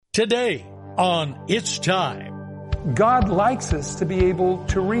Today on It's Time. God likes us to be able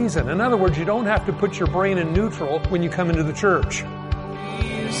to reason. In other words, you don't have to put your brain in neutral when you come into the church. I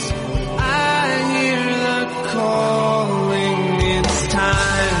hear the calling, it's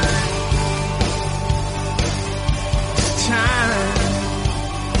time. It's time.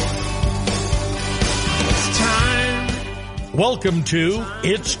 It's time. Welcome to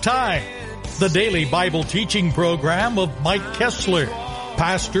It's Time, the daily Bible teaching program of Mike Kessler,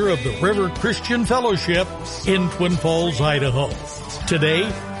 pastor of the River Christian Fellowship in Twin Falls, Idaho. Today,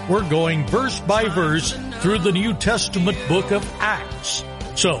 we're going verse by verse through the New Testament book of Acts.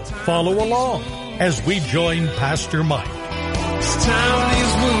 So, follow along as we join Pastor Mike. It's time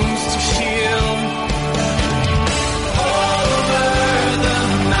these wounds to heal. Over the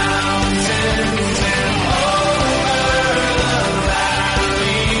mountains and over the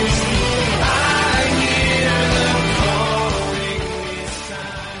valleys, I hear the calling, it's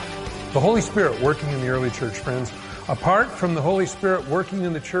time. The Holy Spirit working in the early church, friends. Apart from the Holy Spirit working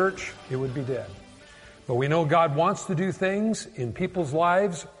in the church, it would be dead. But we know God wants to do things in people's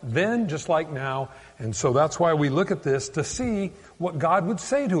lives then, just like now. And so that's why we look at this to see what God would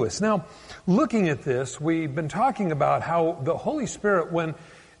say to us. Now, looking at this, we've been talking about how the Holy Spirit, when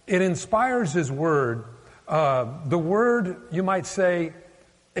it inspires His Word, the Word, you might say,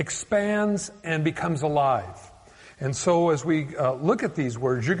 expands and becomes alive. And so as we look at these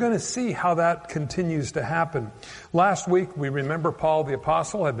words, you're going to see how that continues to happen. Last week, we remember Paul the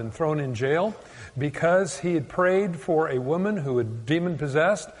Apostle had been thrown in jail because he had prayed for a woman who had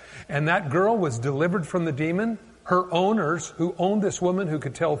demon-possessed, and that girl was delivered from the demon. Her owners, who owned this woman who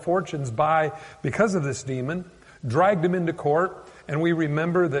could tell fortunes because of this demon, dragged him into court, and we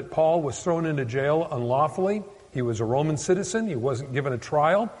remember that Paul was thrown into jail unlawfully. He was a Roman citizen. He wasn't given a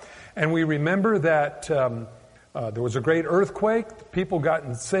trial. And we remember that there was a great earthquake. People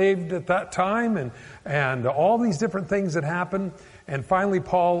got saved at that time, and all these different things that happened. And finally,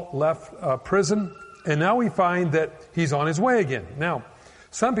 Paul left prison, and now we find that he's on his way again. Now,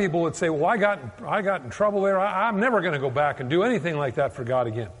 some people would say, "Well, I got in trouble there. I'm never going to go back and do anything like that for God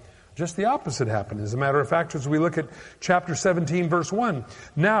again." Just the opposite happened. As a matter of fact, as we look at chapter 17, verse 1,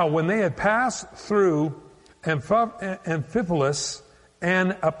 now when they had passed through Amphipolis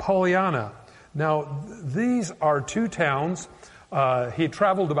and Apollonia. Now, these are two towns. He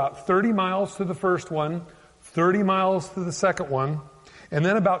traveled about 30 miles to the first one, 30 miles to the second one, and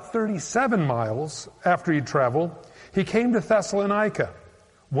then about 37 miles after he'd traveled, he came to Thessalonica,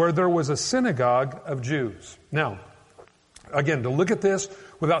 where there was a synagogue of Jews. Now, again, to look at this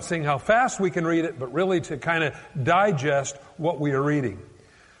without seeing how fast we can read it, but really to kind of digest what we are reading.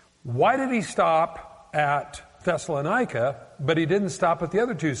 Why did he stop at Thessalonica, but he didn't stop at the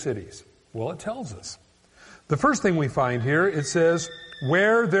other two cities? Well, it tells us. The first thing we find here, it says,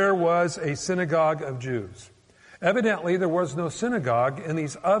 where there was a synagogue of Jews. Evidently, there was no synagogue in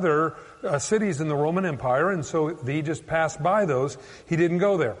these other cities in the Roman Empire, and so he just passed by those. He didn't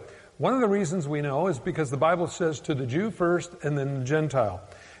go there. One of the reasons we know is because the Bible says to the Jew first and then the Gentile.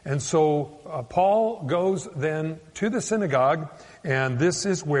 And so Paul goes then to the synagogue, and this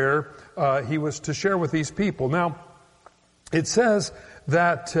is where he was to share with these people. Now, it says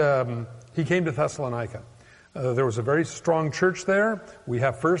that he came to Thessalonica. There was a very strong church there. We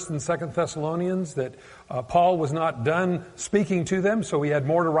have 1st and 2nd Thessalonians that Paul was not done speaking to them, so he had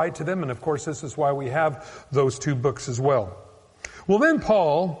more to write to them. And of course, this is why we have those two books as well. Well, then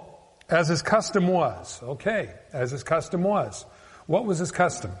Paul, as his custom was, what was his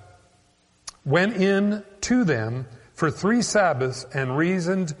custom? Went in to them for 3 Sabbaths and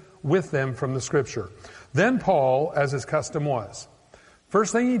reasoned with them from the Scripture. Then Paul, as his custom was,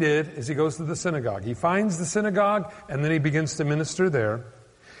 first thing he did is he goes to the synagogue. He finds the synagogue and then he begins to minister there.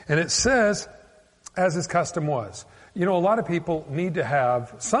 And it says, as his custom was. You know, a lot of people need to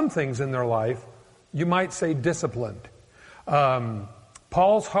have some things in their life, you might say disciplined.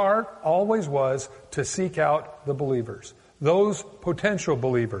 Paul's heart always was to seek out the believers, those potential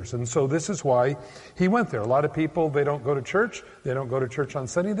believers. And so this is why he went there. A lot of people, they don't go to church. They don't go to church on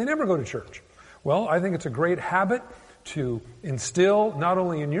Sunday. They never go to church. Well, I think it's a great habit to instill not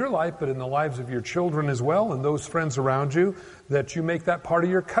only in your life, but in the lives of your children as well, and those friends around you, that you make that part of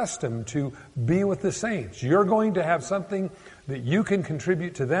your custom to be with the saints. You're going to have something that you can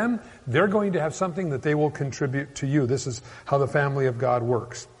contribute to them. They're going to have something that they will contribute to you. This is how the family of God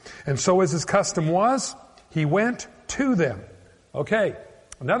works. And so as his custom was, he went to them. Okay,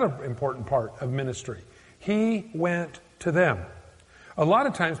 another important part of ministry. He went to them. A lot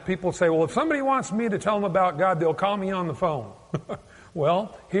of times people say, well, if somebody wants me to tell them about God, they'll call me on the phone.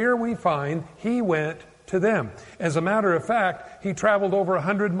 Well, here we find he went to them. As a matter of fact, he traveled over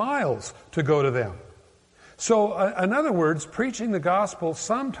 100 miles to go to them. So, in other words, preaching the gospel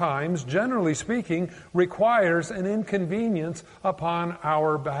sometimes, generally speaking, requires an inconvenience upon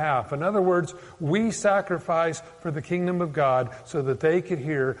our behalf. In other words, we sacrifice for the kingdom of God so that they could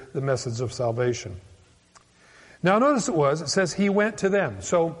hear the message of salvation. Now, notice it says he went to them.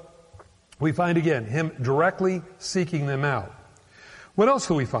 So, we find again him directly seeking them out. What else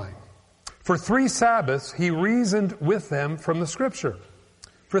do we find? For 3 Sabbaths, he reasoned with them from the Scripture.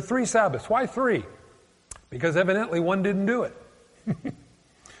 For 3 Sabbaths. Why 3? Because evidently one didn't do it.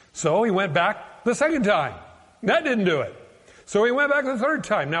 So he went back the second time. That didn't do it. So he went back the third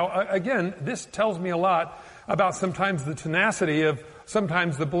time. Now, again, this tells me a lot about sometimes the tenacity of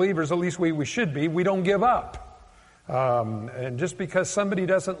sometimes the believers, at least we should be. We don't give up. And just because somebody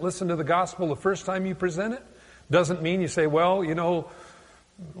doesn't listen to the gospel the first time you present it, doesn't mean you say, well,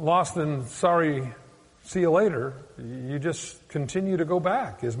 lost and sorry, see you later. You just continue to go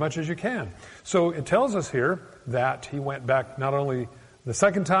back as much as you can. So it tells us here that he went back not only the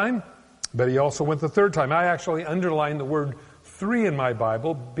second time, but he also went the third time. I actually underlined the word 3 in my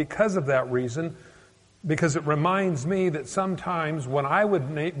Bible because of that reason, because it reminds me that sometimes when I would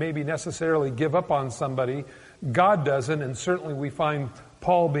maybe necessarily give up on somebody, God doesn't, and certainly we find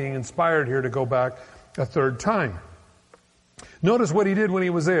Paul being inspired here to go back a third time. Notice what he did when he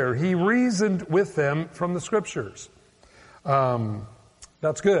was there. He reasoned with them from the Scriptures.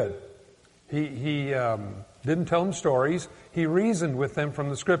 That's good. He didn't tell them stories. He reasoned with them from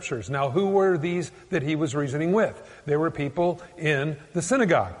the Scriptures. Now, who were these that he was reasoning with? They were people in the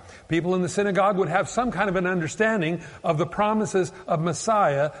synagogue. People in the synagogue would have some kind of an understanding of the promises of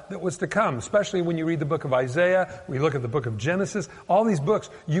Messiah that was to come. Especially when you read the book of Isaiah, we look at the book of Genesis, all these books,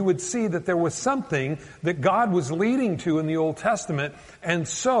 you would see that there was something that God was leading to in the Old Testament. And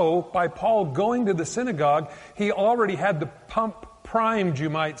so, by Paul going to the synagogue, he already had the pump primed, you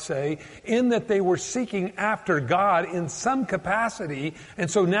might say, in that they were seeking after God in some capacity.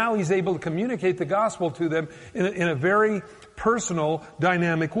 And so now he's able to communicate the gospel to them in a very personal,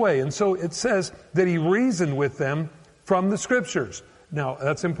 dynamic way. And so it says that he reasoned with them from the Scriptures. Now,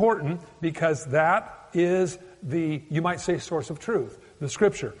 that's important because that is the, you might say, source of truth, the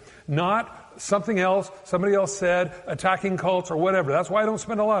Scripture. Not something else, somebody else said, attacking cults or whatever. That's why I don't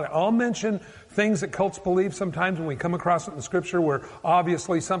spend a lot of it. I'll mention things that cults believe sometimes when we come across it in the Scripture where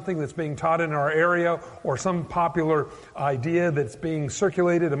obviously something that's being taught in our area or some popular idea that's being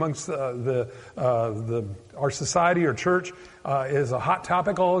circulated amongst our society or church is a hot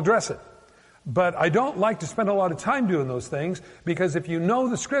topic, I'll address it. But I don't like to spend a lot of time doing those things because if you know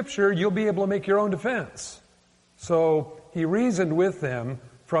the Scripture, you'll be able to make your own defense. So he reasoned with them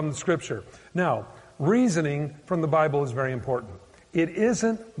from the Scripture. Now, reasoning from the Bible is very important. It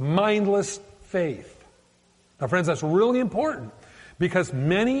isn't mindless faith. Now, friends, that's really important because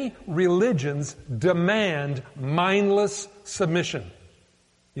many religions demand mindless submission.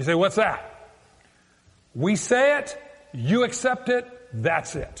 You say, what's that? We say it, you accept it,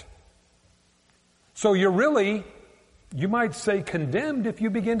 that's it. So you're really, you might say, condemned if you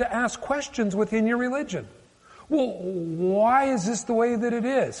begin to ask questions within your religion. Well, why is this the way that it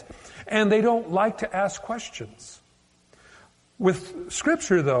is? And they don't like to ask questions. With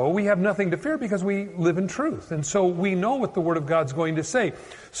Scripture, though, we have nothing to fear because we live in truth. And so we know what the Word of God's going to say.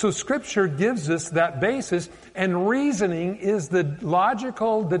 So Scripture gives us that basis, and reasoning is the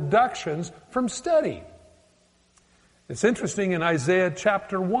logical deductions from study. It's interesting in Isaiah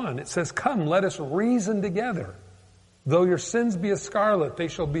chapter 1, it says, "Come, let us reason together. Though your sins be as scarlet, they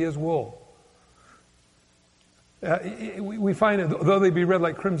shall be as wool." We find, though they be red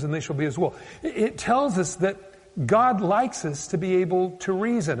like crimson, they shall be as wool. It tells us that God likes us to be able to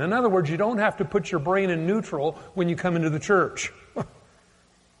reason. In other words, you don't have to put your brain in neutral when you come into the church.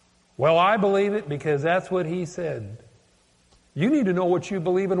 Well, I believe it because that's what he said. You need to know what you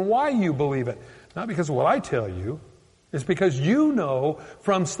believe and why you believe it. Not because of what I tell you. It's because you know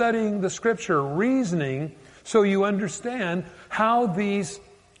from studying the Scripture, reasoning, so you understand how these,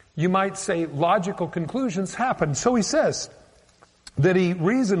 you might say, logical conclusions happen. So he says that he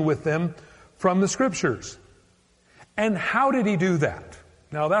reasoned with them from the Scriptures. And how did he do that?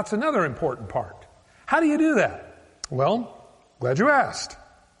 Now that's another important part. How do you do that? Well, glad you asked.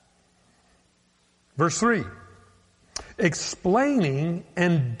 Verse 3. Explaining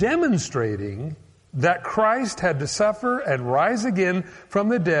and demonstrating that Christ had to suffer and rise again from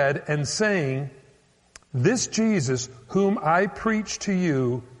the dead, and saying, "This Jesus whom I preach to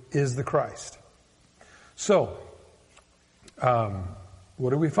you is the Christ." So, what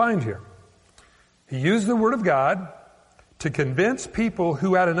do we find here? He used the Word of God to convince people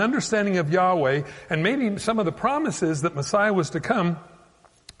who had an understanding of Yahweh and maybe some of the promises that Messiah was to come.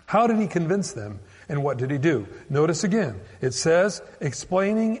 How did he convince them? And what did he do? Notice again, it says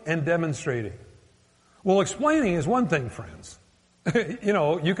explaining and demonstrating. Well, explaining is one thing, friends.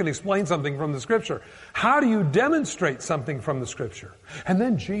 You can explain something from the Scripture. How do you demonstrate something from the Scripture? And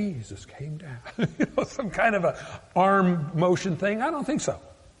then Jesus came down. Some kind of a arm motion thing? I don't think so.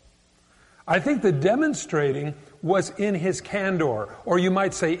 I think the demonstrating was in his candor, or you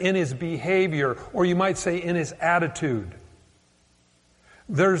might say in his behavior, or you might say in his attitude.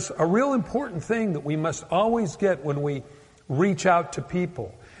 There's a real important thing that we must always get when we reach out to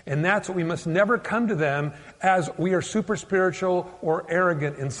people. And that's what we must never come to them as we are super spiritual or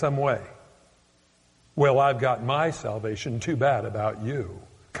arrogant in some way. Well, I've got my salvation, too bad about you,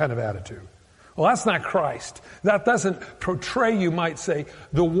 kind of attitude. Well, that's not Christ. That doesn't portray, you might say,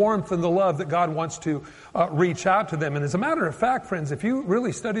 the warmth and the love that God wants to reach out to them. And as a matter of fact, friends, if you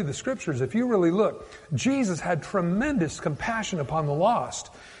really study the Scriptures, if you really look, Jesus had tremendous compassion upon the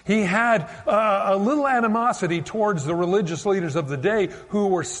lost. He had a little animosity towards the religious leaders of the day who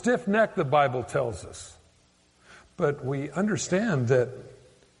were stiff-necked, the Bible tells us. But we understand that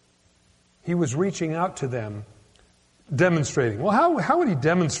he was reaching out to them, demonstrating. Well, how would he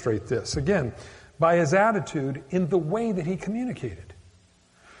demonstrate this? Again, by his attitude in the way that he communicated.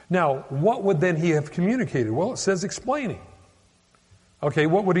 Now, what would then he have communicated? Well, it says explaining. Okay,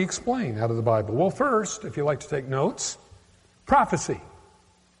 what would he explain out of the Bible? Well, first, if you like to take notes, prophecy.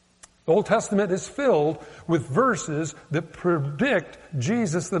 The Old Testament is filled with verses that predict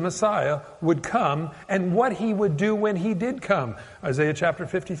Jesus the Messiah would come and what he would do when he did come. Isaiah chapter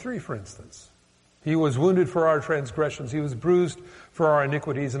 53, for instance. He was wounded for our transgressions. He was bruised for our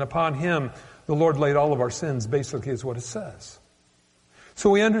iniquities. And upon him, the Lord laid all of our sins, basically is what it says.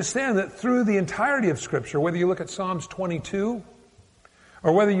 So we understand that through the entirety of Scripture, whether you look at Psalms 22,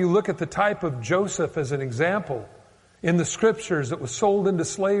 or whether you look at the type of Joseph as an example in the Scriptures that was sold into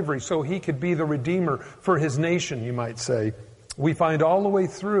slavery so he could be the Redeemer for his nation, you might say, we find all the way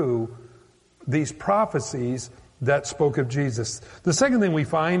through these prophecies that spoke of Jesus. The second thing we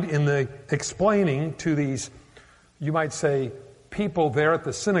find in the explaining to these, you might say, people there at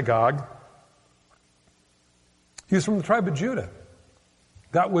the synagogue, he was from the tribe of Judah.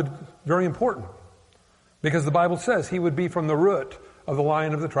 That would very important, because the Bible says he would be from the root of the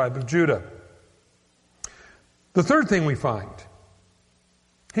line of the tribe of Judah. The third thing we find,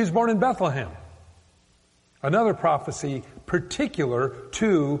 he was born in Bethlehem. Another prophecy particular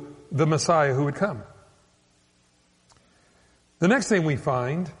to the Messiah who would come. The next thing we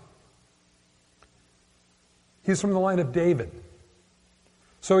find, he's from the line of David.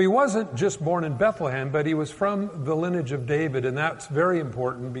 So he wasn't just born in Bethlehem, but he was from the lineage of David, and that's very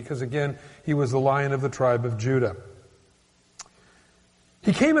important because, again, he was the Lion of the tribe of Judah.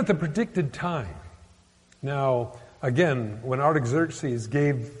 He came at the predicted time. Now, again, when Artaxerxes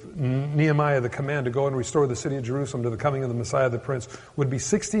gave Nehemiah the command to go and restore the city of Jerusalem to the coming of the Messiah the Prince, would be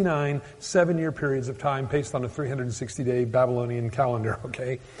 69 7-year periods of time based on a 360-day Babylonian calendar,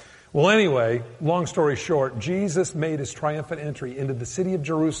 okay? Well, anyway, long story short, Jesus made his triumphant entry into the city of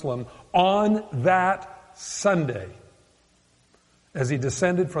Jerusalem on that Sunday as he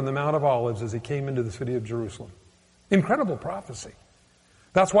descended from the Mount of Olives as he came into the city of Jerusalem. Incredible prophecy.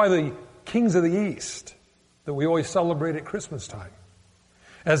 That's why the kings of the East that we always celebrate at Christmas time,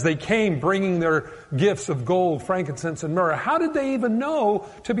 as they came bringing their gifts of gold, frankincense, and myrrh, how did they even know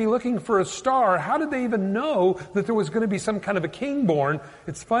to be looking for a star? How did they even know that there was going to be some kind of a king born?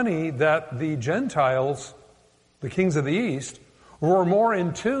 It's funny that the Gentiles, the kings of the East, were more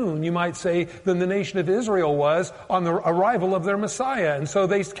in tune, you might say, than the nation of Israel was on the arrival of their Messiah. And so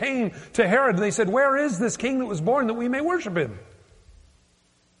they came to Herod and they said, "Where is this king that was born that we may worship him?"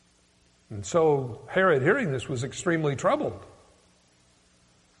 And so Herod, hearing this, was extremely troubled.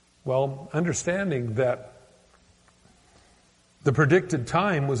 Well, understanding that the predicted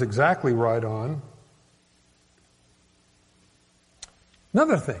time was exactly right on.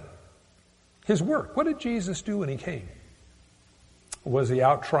 Another thing, his work. What did Jesus do when he came? Was he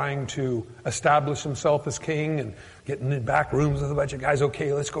out trying to establish himself as king and getting in back rooms with a bunch of guys?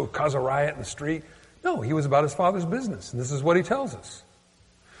 Okay, let's go cause a riot in the street. No, he was about his Father's business, and this is what he tells us.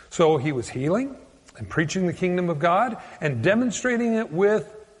 So he was healing and preaching the kingdom of God and demonstrating it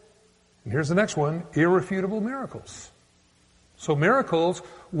with, and here's the next one, irrefutable miracles. So miracles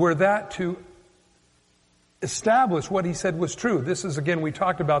were that to establish what he said was true. This is, again, we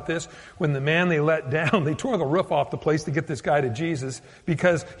talked about this when the man they let down, they tore the roof off the place to get this guy to Jesus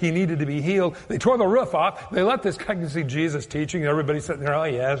because he needed to be healed. They tore the roof off. They let this guy see Jesus teaching. Everybody's sitting there, oh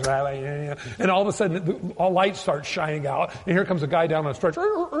yes, right, yeah. And all of a sudden, all lights start shining out. And here comes a guy down on a stretcher.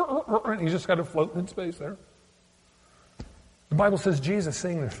 And he's just kind of floating in space there. The Bible says Jesus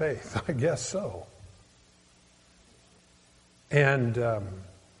saved their faith. I guess so. And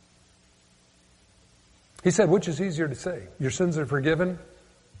he said, which is easier to say? Your sins are forgiven?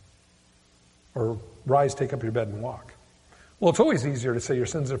 Or rise, take up your bed and walk? Well, it's always easier to say your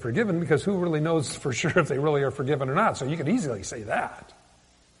sins are forgiven because who really knows for sure if they really are forgiven or not? So you could easily say that.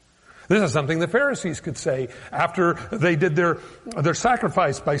 This is something the Pharisees could say after they did their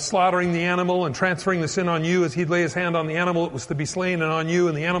sacrifice by slaughtering the animal and transferring the sin on you. As he'd lay his hand on the animal, it was to be slain, and on you,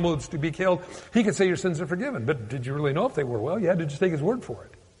 and the animal was to be killed. He could say your sins are forgiven. But did you really know if they were? Well, you had to just take his word for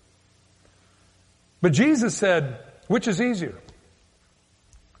it. But Jesus said, which is easier?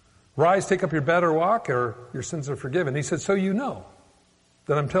 Rise, take up your bed or walk, or your sins are forgiven. He said, so you know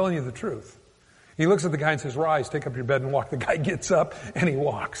that I'm telling you the truth. He looks at the guy and says, rise, take up your bed and walk. The guy gets up and he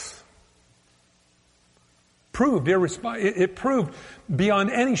walks. It proved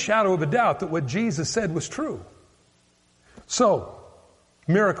beyond any shadow of a doubt that what Jesus said was true. So,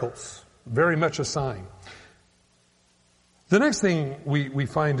 miracles, very much a sign. The next thing we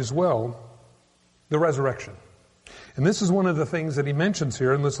find as well, the resurrection. And this is one of the things that he mentions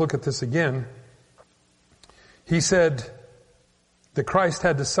here, and let's look at this again. He said that Christ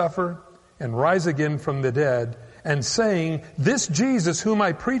had to suffer and rise again from the dead, and saying, this Jesus whom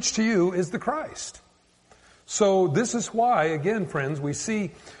I preach to you is the Christ. So this is why, again, friends, we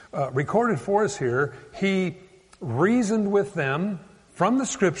see recorded for us here, he reasoned with them from the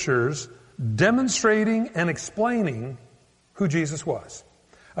Scriptures, demonstrating and explaining who Jesus was.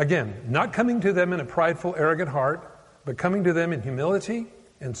 Again, not coming to them in a prideful, arrogant heart, but coming to them in humility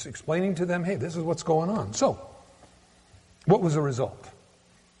and explaining to them, hey, this is what's going on. So, what was the result?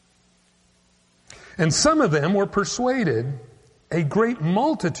 And some of them were persuaded, a great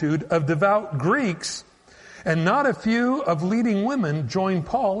multitude of devout Greeks, and not a few of leading women joined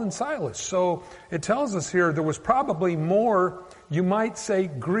Paul and Silas. So it tells us here there was probably more, you might say,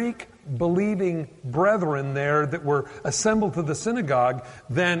 Greek believing brethren there that were assembled to the synagogue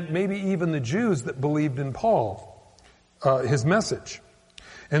than maybe even the Jews that believed in Paul, his message.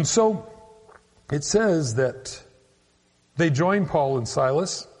 And so it says that they joined Paul and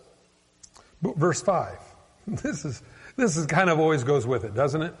Silas. But verse 5. This is kind of always goes with it,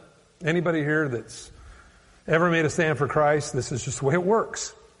 doesn't it? Anybody here that's ever made a stand for Christ? This is just the way it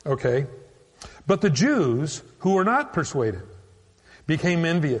works. Okay. But the Jews who were not persuaded became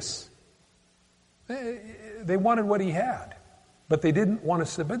envious. They wanted what he had, but they didn't want to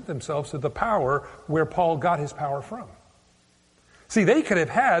submit themselves to the power where Paul got his power from. See, they could have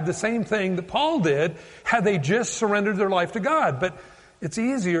had the same thing that Paul did had they just surrendered their life to God. But it's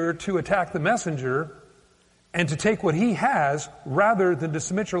easier to attack the messenger and to take what he has rather than to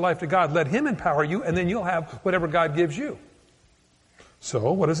submit your life to God. Let him empower you, and then you'll have whatever God gives you.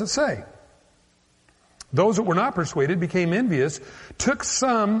 So, what does it say? Those that were not persuaded became envious, took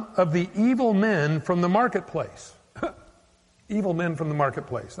some of the evil men from the marketplace. Evil men from the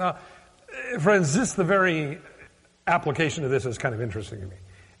marketplace. Now, friends, just the very application of this is kind of interesting to me.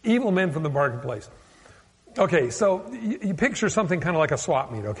 Evil men from the marketplace. Okay, so you picture something kind of like a swap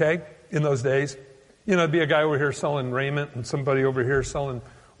meet, okay, in those days. You know, it'd be a guy over here selling raiment and somebody over here selling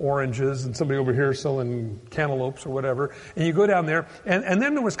oranges and somebody over here selling cantaloupes or whatever. And you go down there and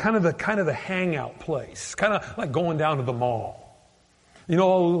then there was kind of the hangout place, kind of like going down to the mall. You know,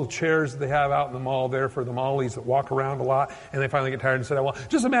 all the little chairs that they have out in the mall there for the mallies that walk around a lot and they finally get tired and say, well,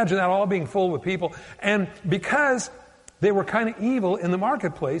 just imagine that all being full with people. And because they were kind of evil in the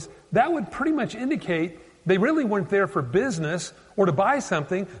marketplace, that would pretty much indicate they really weren't there for business or to buy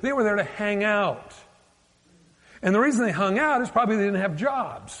something. They were there to hang out. And the reason they hung out is probably they didn't have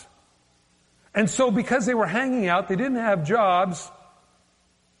jobs. And so because they were hanging out, they didn't have jobs.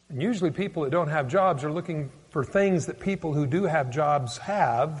 And usually people that don't have jobs are looking for things that people who do have jobs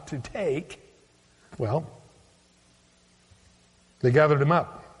have to take. Well, they gathered them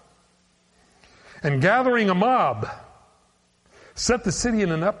up. And gathering a mob, set the city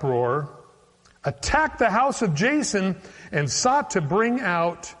in an uproar, attacked the house of Jason, and sought to bring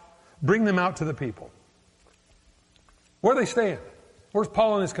them out to the people. Where are they staying? Where's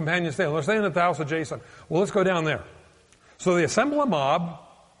Paul and his companions staying? They're staying at the house of Jason. Well, let's go down there. So they assemble a mob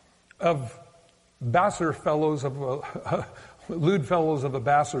of basser fellows, lewd fellows of a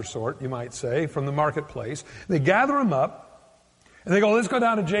basser sort, you might say, from the marketplace. They gather them up, And they go, let's go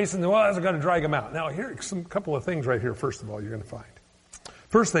down to Jason. Well, I've got to drag him out. Now, here are some couple of things right here, first of all, you're going to find.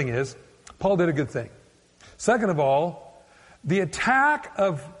 First thing is, Paul did a good thing. Second of all, the attack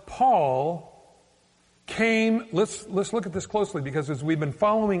of Paul came, let's look at this closely, because as we've been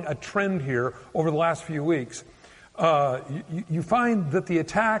following a trend here over the last few weeks, you find that the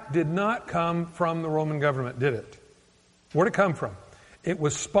attack did not come from the Roman government, did it? Where did it come from? It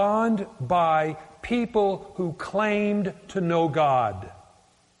was spawned by people who claimed to know God.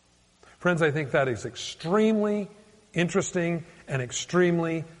 Friends, I think that is extremely interesting and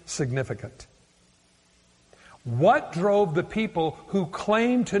extremely significant. What drove the people who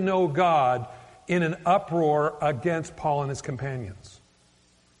claimed to know God in an uproar against Paul and his companions?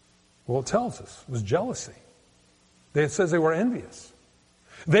 Well, it tells us it was jealousy. It says they were envious.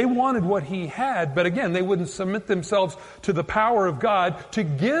 They wanted what he had, but again, they wouldn't submit themselves to the power of God to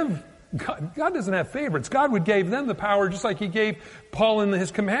give. God doesn't have favorites. God would give them the power just like he gave Paul and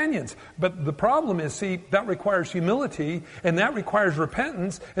his companions. But the problem is, see, that requires humility and that requires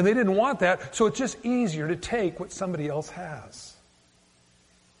repentance, and they didn't want that, so it's just easier to take what somebody else has.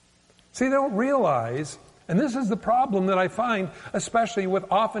 See, they don't realize, and this is the problem that I find, especially with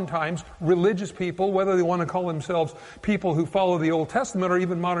oftentimes religious people, whether they want to call themselves people who follow the Old Testament or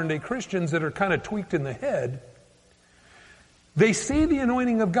even modern day Christians that are kind of tweaked in the head. They see the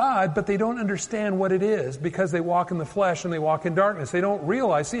anointing of God, but they don't understand what it is because they walk in the flesh and they walk in darkness. They don't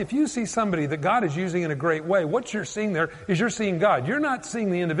realize. See, if you see somebody that God is using in a great way, what you're seeing there is you're seeing God. You're not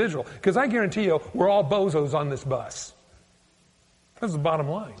seeing the individual. Because I guarantee you, we're all bozos on this bus. That's the bottom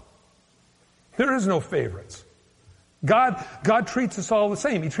line. There is no favorites. God treats us all the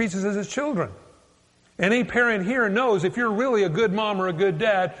same. He treats us as his children. Any parent here knows if you're really a good mom or a good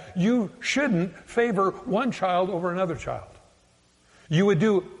dad, you shouldn't favor one child over another child. You would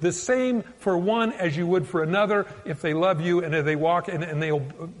do the same for one as you would for another if they love you and if they walk and they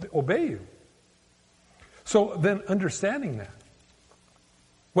obey you. So then understanding that,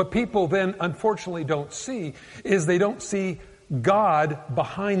 what people then unfortunately don't see is they don't see God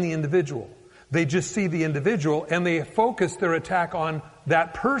behind the individual. They just see the individual and they focus their attack on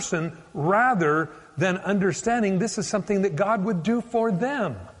that person rather than understanding this is something that God would do for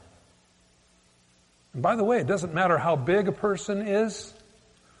them. And by the way, it doesn't matter how big a person is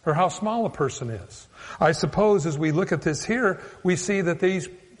or how small a person is. I suppose as we look at this here, we see that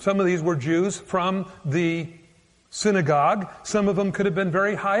some of these were Jews from the synagogue. Some of them could have been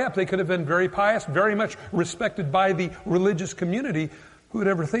very high up. They could have been very pious, very much respected by the religious community. Who would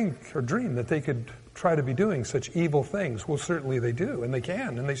ever think or dream that they could try to be doing such evil things? Well, certainly they do, and they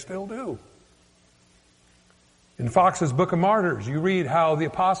can, and they still do. In Fox's Book of Martyrs, you read how the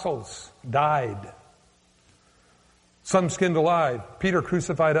apostles died. Some skinned alive. Peter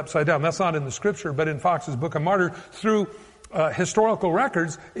crucified upside down. That's not in the scripture, but in Fox's Book of Martyrs, through historical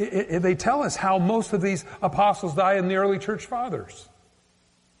records, they tell us how most of these apostles died in the early church fathers.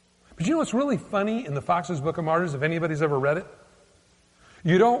 But you know what's really funny in the Fox's Book of Martyrs, if anybody's ever read it?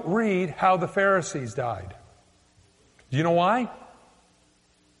 You don't read how the Pharisees died. Do you know why?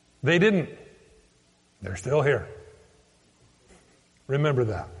 They didn't. They're still here. Remember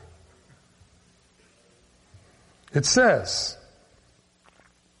that. It says,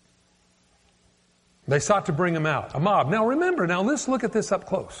 they sought to bring him out. A mob. Now remember, let's look at this up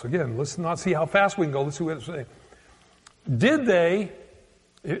close. Again, let's not see how fast we can go. Let's see what it's saying. Did they,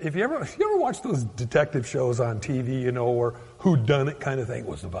 if you ever watch those detective shows on TV, or whodunit kind of thing,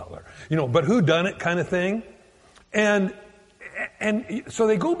 was the butler, but whodunit kind of thing. And so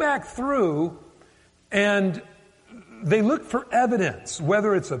they go back through and they look for evidence,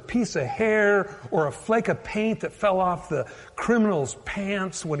 whether it's a piece of hair or a flake of paint that fell off the criminal's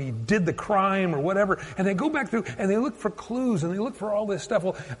pants when he did the crime or whatever. And they go back through and they look for clues and they look for all this stuff.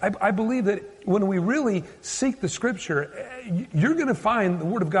 Well, I believe that when we really seek the scripture, you're going to find the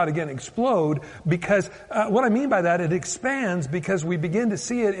Word of God again explode because what I mean by that, it expands because we begin to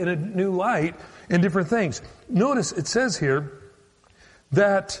see it in a new light in different things. Notice it says here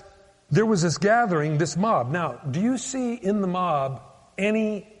that there was this gathering, this mob. Now, do you see in the mob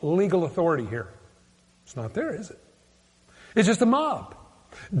any legal authority here? It's not there, is it? It's just a mob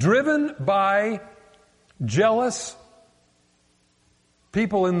driven by jealous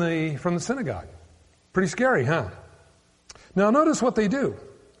people from the synagogue. Pretty scary, huh? Now, notice what they do.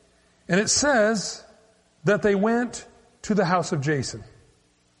 And it says that they went to the house of Jason,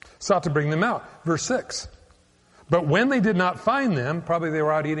 sought to bring them out. Verse 6. But when they did not find them, probably they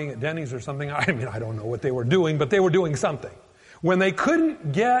were out eating at Denny's or something. I don't know what they were doing, but they were doing something. When they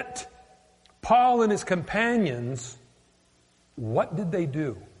couldn't get Paul and his companions, what did they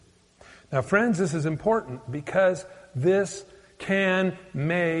do? Now, friends, this is important because this can,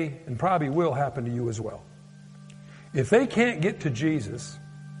 may, and probably will happen to you as well. If they can't get to Jesus,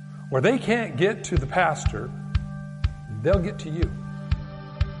 or they can't get to the pastor, they'll get to you.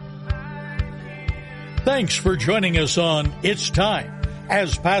 Thanks for joining us on It's Time,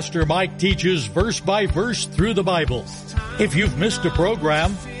 as Pastor Mike teaches verse by verse through the Bible. If you've missed a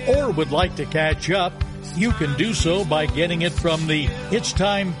program or would like to catch up, you can do so by getting it from the It's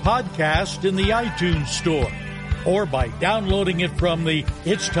Time podcast in the iTunes Store, or by downloading it from the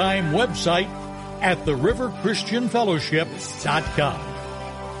It's Time website at theriverchristianfellowship.com.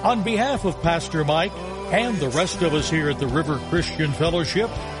 On behalf of Pastor Mike and the rest of us here at the River Christian Fellowship,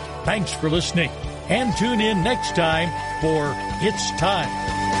 thanks for listening, and tune in next time for It's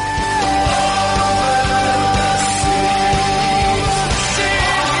Time.